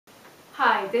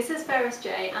Hi, this is Ferris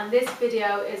J, and this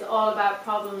video is all about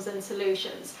problems and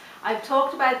solutions. I've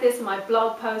talked about this in my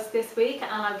blog post this week,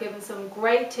 and I've given some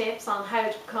great tips on how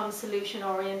to become solution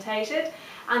orientated.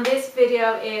 And this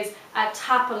video is a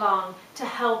tap along to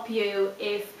help you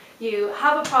if you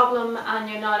have a problem and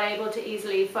you're not able to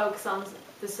easily focus on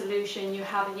the solution, you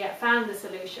haven't yet found the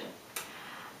solution.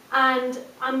 And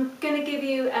I'm going to give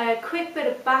you a quick bit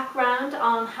of background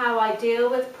on how I deal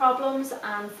with problems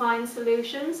and find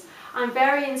solutions. I'm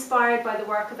very inspired by the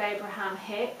work of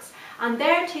Abraham-Hicks, and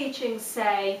their teachings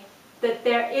say that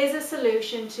there is a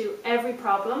solution to every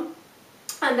problem,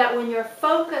 and that when you're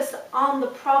focused on the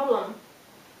problem,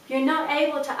 you're not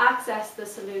able to access the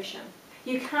solution.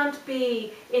 You can't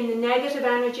be in the negative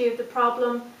energy of the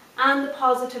problem and the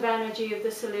positive energy of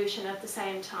the solution at the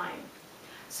same time.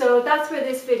 So that's where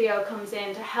this video comes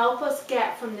in, to help us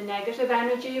get from the negative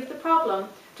energy of the problem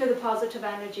to the positive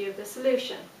energy of the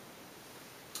solution.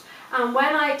 And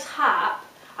when I tap,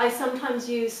 I sometimes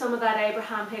use some of that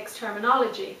Abraham-Hicks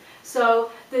terminology. So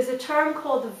there's a term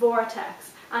called the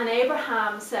vortex, and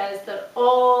Abraham says that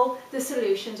all the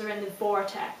solutions are in the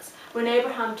vortex. When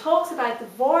Abraham talks about the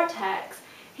vortex,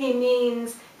 he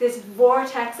means this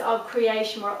vortex of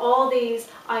creation where all these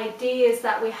ideas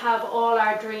that we have, all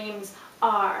our dreams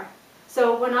are.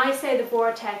 So when I say the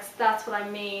vortex, that's what I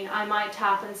mean. I might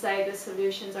tap and say the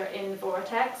solutions are in the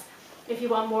vortex. If you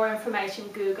want more information,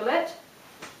 Google it.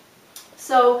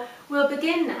 So we'll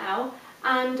begin now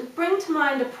and bring to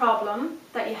mind a problem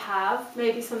that you have,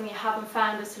 maybe something you haven't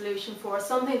found a solution for,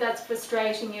 something that's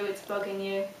frustrating you, it's bugging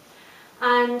you,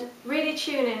 and really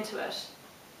tune into it.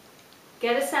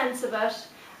 Get a sense of it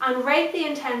and rate the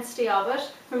intensity of it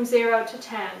from 0 to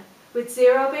 10, with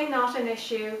 0 being not an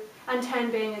issue and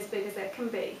 10 being as big as it can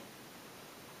be.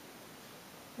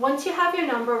 Once you have your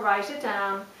number, write it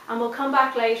down, and we'll come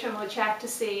back later and we'll check to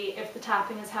see if the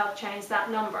tapping has helped change that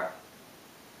number.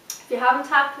 If you haven't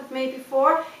tapped with me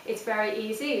before, it's very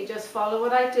easy. You just follow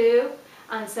what I do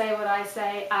and say what I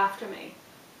say after me.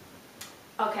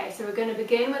 Okay, so we're going to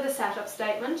begin with a setup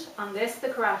statement on this, the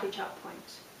karate chop point.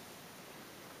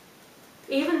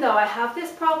 Even though I have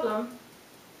this problem,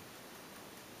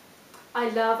 I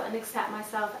love and accept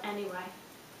myself anyway.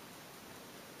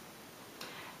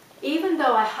 Even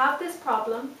though I have this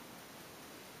problem,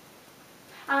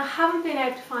 and I haven't been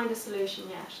able to find a solution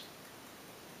yet,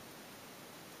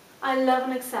 I love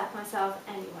and accept myself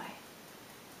anyway.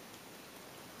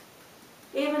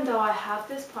 Even though I have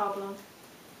this problem,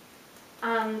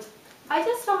 and I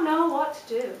just don't know what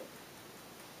to do.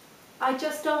 I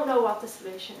just don't know what the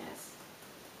solution is.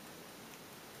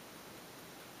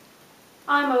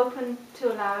 I'm open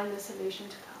to allowing the solution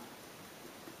to come.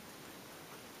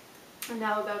 And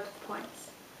now we'll go to the points.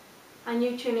 And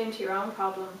you tune into your own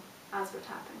problem as we're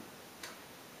tapping.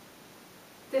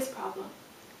 This problem.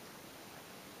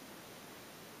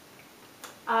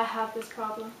 I have this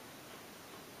problem.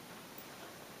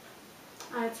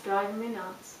 And it's driving me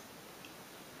nuts.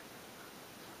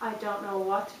 I don't know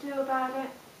what to do about it.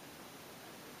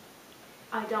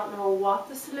 I don't know what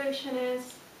the solution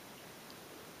is.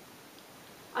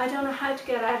 I don't know how to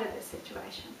get out of this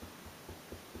situation.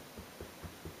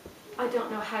 I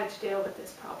don't know how to deal with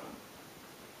this problem.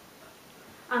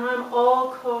 And I'm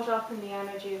all caught up in the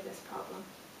energy of this problem.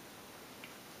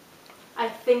 I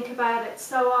think about it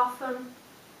so often.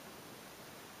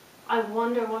 I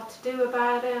wonder what to do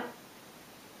about it.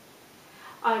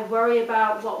 I worry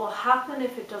about what will happen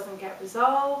if it doesn't get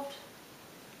resolved.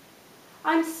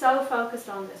 I'm so focused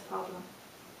on this problem.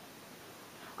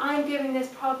 I'm giving this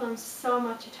problem so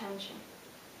much attention.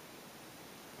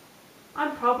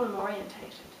 I'm problem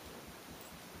orientated.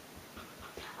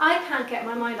 I can't get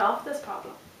my mind off this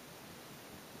problem.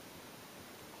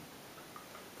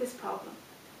 This problem.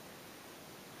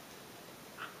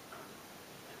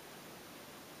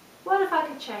 What if I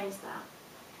could change that?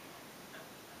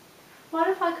 What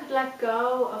if I could let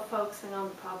go of focusing on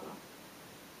the problem?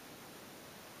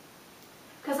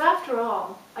 Because after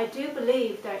all, I do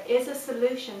believe there is a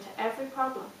solution to every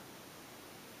problem.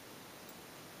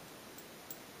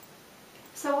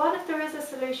 So what if there is a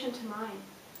solution to mine?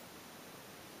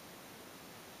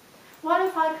 What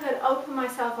if I could open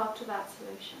myself up to that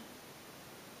solution?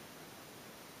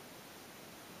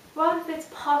 What if it's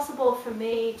possible for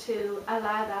me to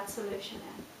allow that solution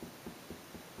in?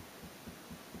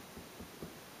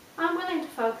 I'm willing to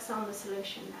focus on the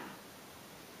solution now.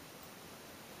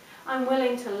 I'm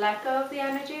willing to let go of the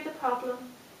energy of the problem.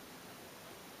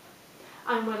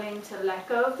 I'm willing to let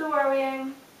go of the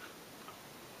worrying.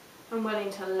 I'm willing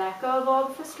to let go of all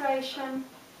the frustration.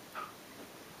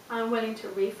 I'm willing to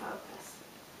refocus.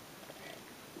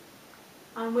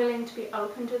 I'm willing to be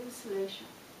open to the solution.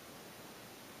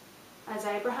 As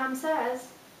Abraham says,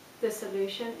 the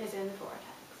solution is in the vortex.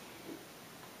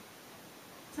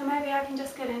 So maybe I can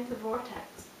just get into the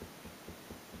vortex,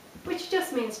 which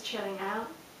just means chilling out,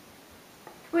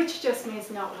 which just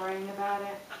means not worrying about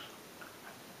it,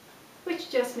 which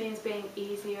just means being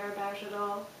easier about it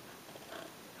all,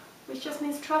 which just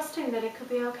means trusting that it could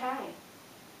be okay.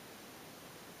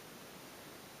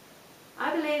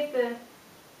 I believe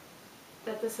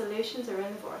that the solutions are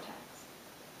in the vortex.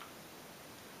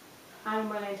 I'm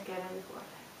willing to get in the vortex.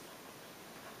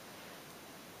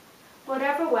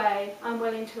 Whatever way, I'm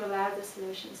willing to allow the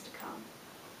solutions to come.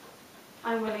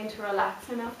 I'm willing to relax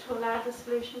enough to allow the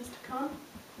solutions to come.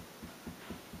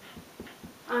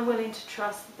 I'm willing to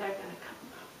trust that they're going to come.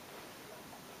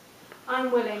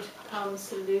 I'm willing to become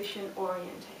solution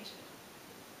orientated.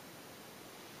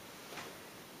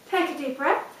 Take a deep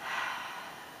breath.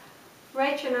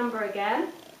 Rate your number again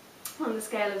on the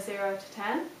scale of 0 to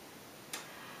 10.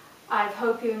 I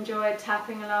hope you enjoyed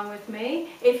tapping along with me.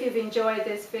 If you've enjoyed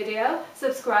this video,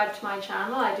 subscribe to my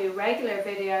channel. I do regular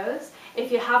videos. If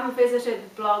you haven't visited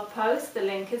the blog post, the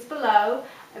link is below.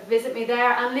 Visit me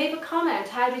there and leave a comment.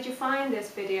 How did you find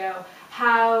this video?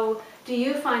 How do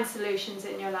you find solutions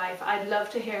in your life? I'd love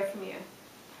to hear from you.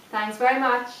 Thanks very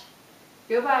much.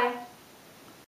 Goodbye.